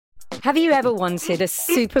Have you ever wanted a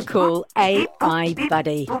super cool AI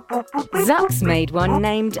buddy? Zuck's made one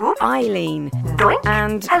named Eileen.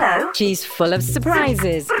 And she's full of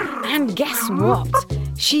surprises. And guess what?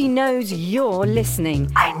 She knows you're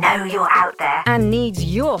listening. I know you're out there. And needs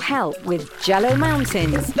your help with Jello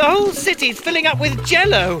Mountains. The whole city's filling up with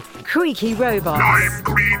Jello. Creaky robots. Lime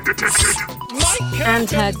green detected. And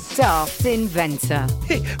her daft inventor.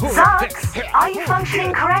 Zucks, are you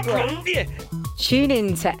functioning correctly? Tune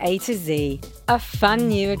in to A to Z, a fun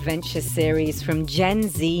new adventure series from Gen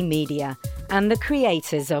Z Media and the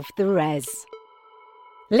creators of The Res.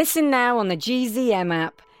 Listen now on the GZM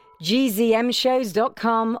app,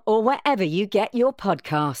 gzmshows.com, or wherever you get your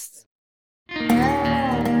podcasts.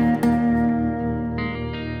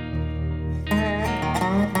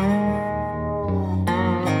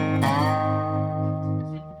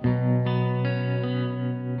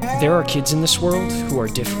 There are kids in this world who are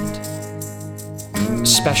different.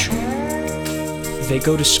 Special. They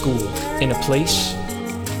go to school in a place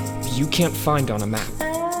you can't find on a map.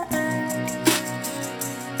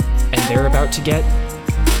 And they're about to get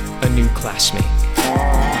a new classmate.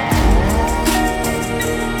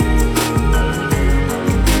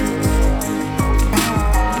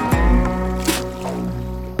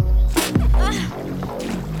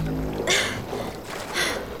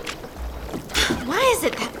 Why is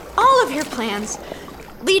it that all of your plans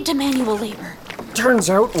lead to manual labor? Turns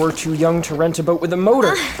out we're too young to rent a boat with a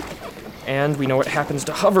motor. And we know what happens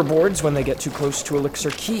to hoverboards when they get too close to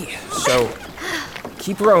Elixir Key. So,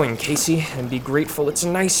 keep rowing, Casey, and be grateful it's a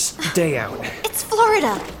nice day out. It's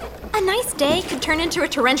Florida. A nice day could turn into a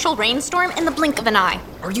torrential rainstorm in the blink of an eye.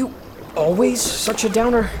 Are you always such a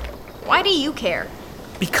downer? Why do you care?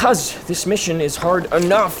 Because this mission is hard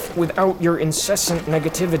enough without your incessant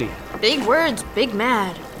negativity. Big words, big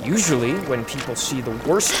mad. Usually, when people see the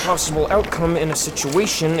worst possible outcome in a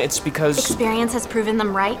situation, it's because... Experience has proven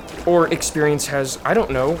them right? Or experience has, I don't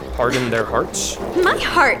know, hardened their hearts. My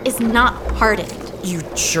heart is not hardened. You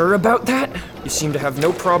sure about that? You seem to have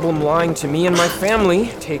no problem lying to me and my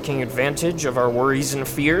family, taking advantage of our worries and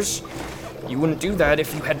fears. You wouldn't do that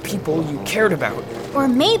if you had people you cared about. Or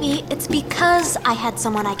maybe it's because I had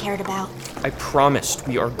someone I cared about. I promised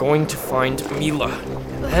we are going to find Mila.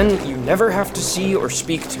 Then you never have to see or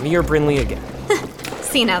speak to me or Brinley again.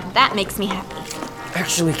 See, now that makes me happy.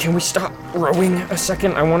 Actually, can we stop rowing a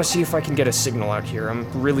second? I want to see if I can get a signal out here.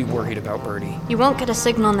 I'm really worried about Birdie. You won't get a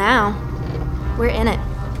signal now. We're in it.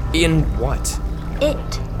 In what?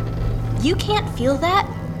 It. You can't feel that?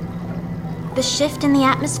 The shift in the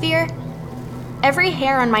atmosphere? Every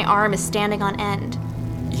hair on my arm is standing on end.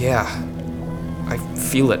 Yeah, I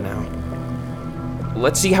feel it now.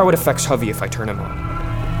 Let's see how it affects Hovey if I turn him on.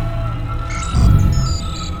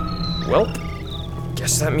 Well,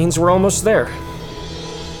 guess that means we're almost there.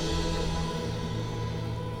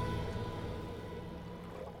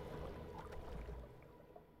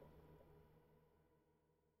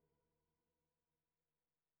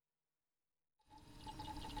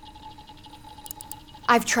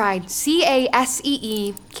 I've tried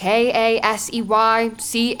CASEE, KASEY,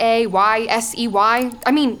 CAYSEY.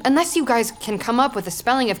 I mean, unless you guys can come up with a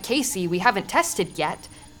spelling of Casey we haven't tested yet.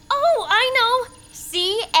 Oh, I know!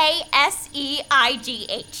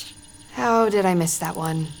 CASEIGH. How did I miss that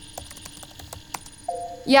one?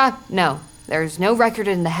 Yeah, no. There's no record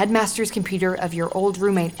in the headmaster's computer of your old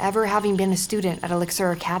roommate ever having been a student at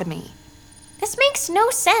Elixir Academy. This makes no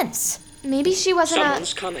sense. Maybe she wasn't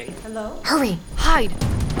Someone's coming. Hurry, hide.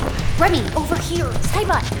 Remy, over here.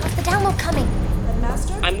 Cybot, how's the download coming?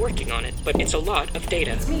 Headmaster? I'm working on it, but it's a lot of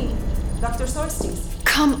data. It's me, Dr. Solstice.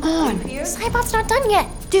 Come on. Here? Cybot's not done yet.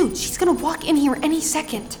 Dude, she's gonna walk in here any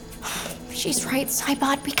second. She's right,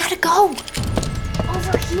 Cybot. We gotta go.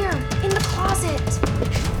 Over here, in the closet.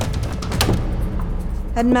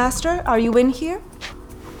 Headmaster, are you in here?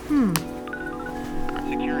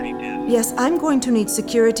 Security desk. Yes, I'm going to need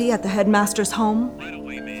security at the headmaster's home. Right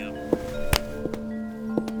away, ma'am.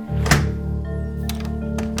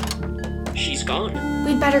 She's gone.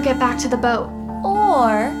 We'd better get back to the boat.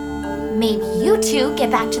 Or maybe you two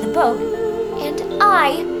get back to the boat, and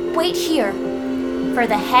I wait here for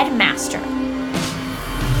the headmaster.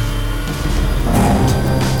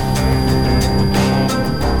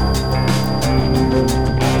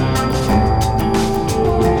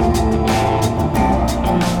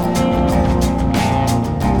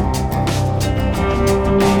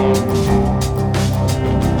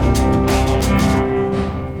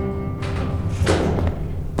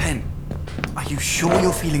 Sure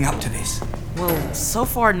you're feeling up to this? Well, so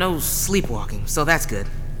far no sleepwalking, so that's good.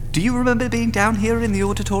 Do you remember being down here in the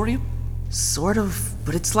auditorium? Sort of,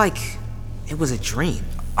 but it's like it was a dream.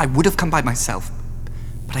 I would have come by myself,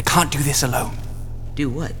 but I can't do this alone. Do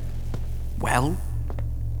what? Well,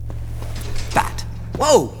 that.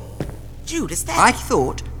 Whoa! Jude, is that... I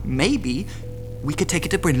thought maybe we could take it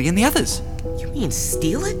to Brindley and the others. You mean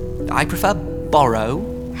steal it? I prefer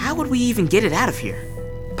borrow. How would we even get it out of here?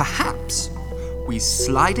 Perhaps we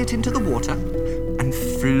slide it into the water and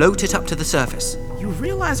float it up to the surface. You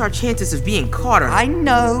realize our chances of being caught are... I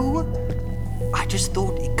know. I just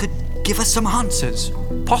thought it could give us some answers.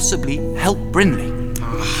 Possibly help Brindley.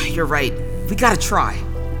 You're right. We gotta try.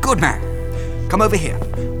 Good man. Come over here.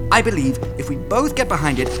 I believe if we both get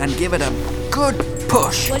behind it and give it a good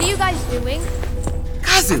push... What are you guys doing?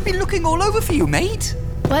 Kazu! I've been looking all over for you, mate.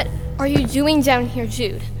 What are you doing down here,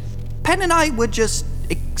 Jude? Pen and I were just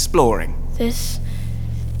exploring. This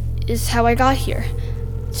is how I got here.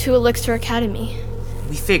 To Elixir Academy.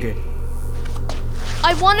 We figured.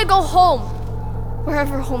 I want to go home.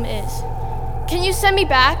 Wherever home is. Can you send me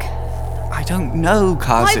back? I don't know,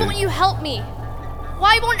 Kazu. Why won't you help me?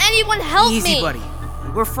 Why won't anyone help me? Easy, buddy.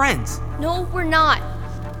 We're friends. No, we're not.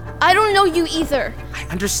 I don't know you either. I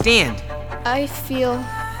understand. I feel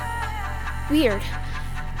weird.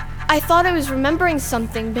 I thought I was remembering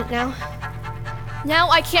something, but now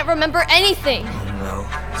I can't remember anything. No.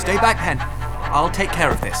 Stay back, Pen. I'll take care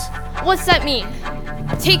of this. What's that mean?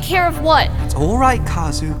 Take care of what? It's all right,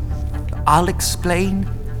 Kazu. I'll explain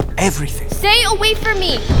everything. Stay away from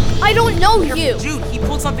me. I don't know you. Jude, he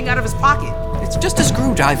pulled something out of his pocket. It's just a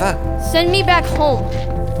screwdriver. Send me back home.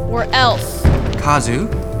 Or else. Kazu,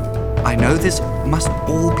 I know this must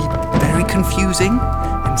all be very confusing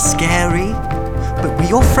and scary, but we're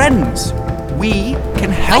your friends. We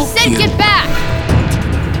can help you. I said get back!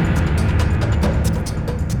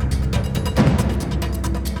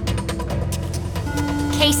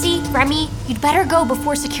 Casey, Remy, you'd better go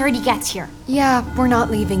before security gets here. Yeah, we're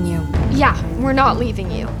not leaving you. Yeah, we're not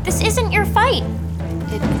leaving you. This isn't your fight.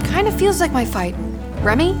 It kind of feels like my fight.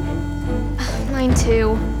 Remy? Mine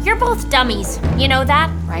too. You're both dummies. You know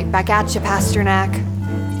that? Right back at you, Pasternak.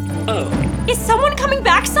 Oh. Is someone coming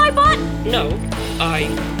back, Cybot? No.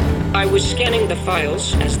 I was scanning the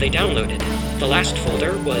files as they downloaded. The last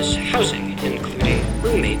folder was housing, including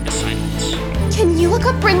roommate assignments. Can you look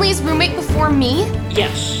up Brindley's roommate before me?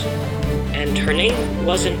 Yes. And her name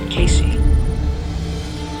wasn't Casey.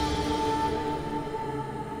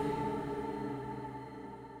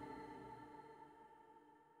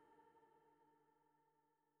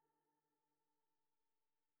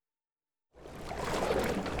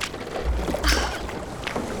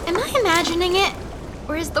 Am I imagining it?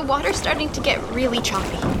 Or is the water starting to get really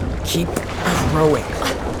choppy? Keep rowing.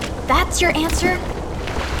 That's your answer?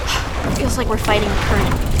 Feels like we're fighting a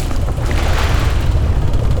current.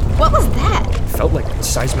 What was that? Felt like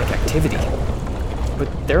seismic activity. But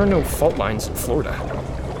there are no fault lines in Florida.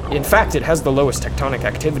 In fact, it has the lowest tectonic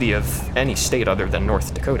activity of any state other than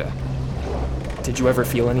North Dakota. Did you ever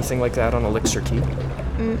feel anything like that on Elixir Key?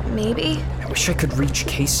 Maybe. I wish I could reach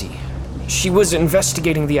Casey. She was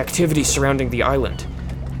investigating the activity surrounding the island.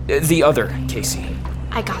 The other Casey.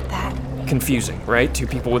 I got that. Confusing, right? Two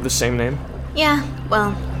people with the same name? Yeah,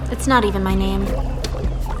 well, it's not even my name.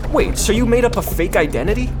 Wait, so you made up a fake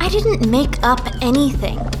identity? I didn't make up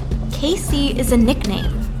anything. Casey is a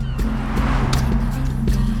nickname.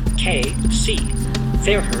 KC.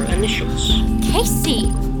 They're her initials. Casey?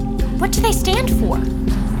 What do they stand for?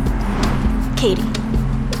 Katie.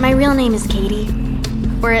 My real name is Katie.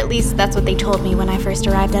 Or at least that's what they told me when I first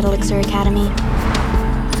arrived at Elixir Academy.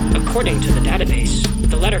 According to the database,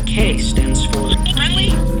 the letter K stands for... Friendly?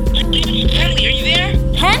 Friendly, are you there?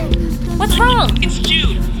 Pen? What's wrong? It's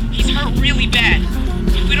Jude. He's hurt really bad.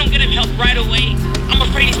 If we don't get him help right away, I'm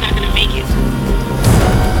afraid he's not gonna make it.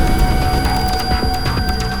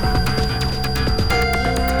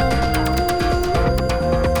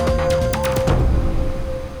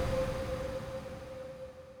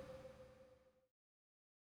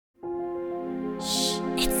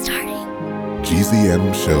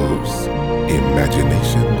 GZM shows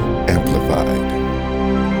Imagination Amplified.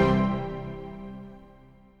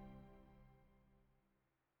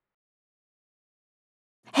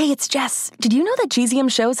 Hey, it's Jess. Did you know that GZM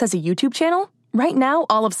Shows has a YouTube channel? Right now,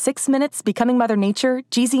 all of 6 Minutes, Becoming Mother Nature,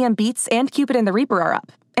 GZM Beats, and Cupid and the Reaper are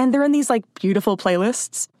up. And they're in these, beautiful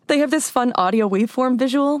playlists. They have this fun audio waveform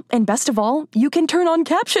visual, and best of all, you can turn on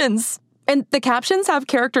captions. And the captions have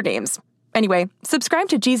character names. Anyway, subscribe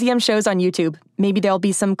to GZM Shows on YouTube. Maybe there'll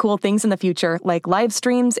be some cool things in the future, like live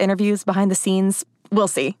streams, interviews, behind the scenes. We'll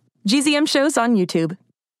see. GZM Shows on YouTube.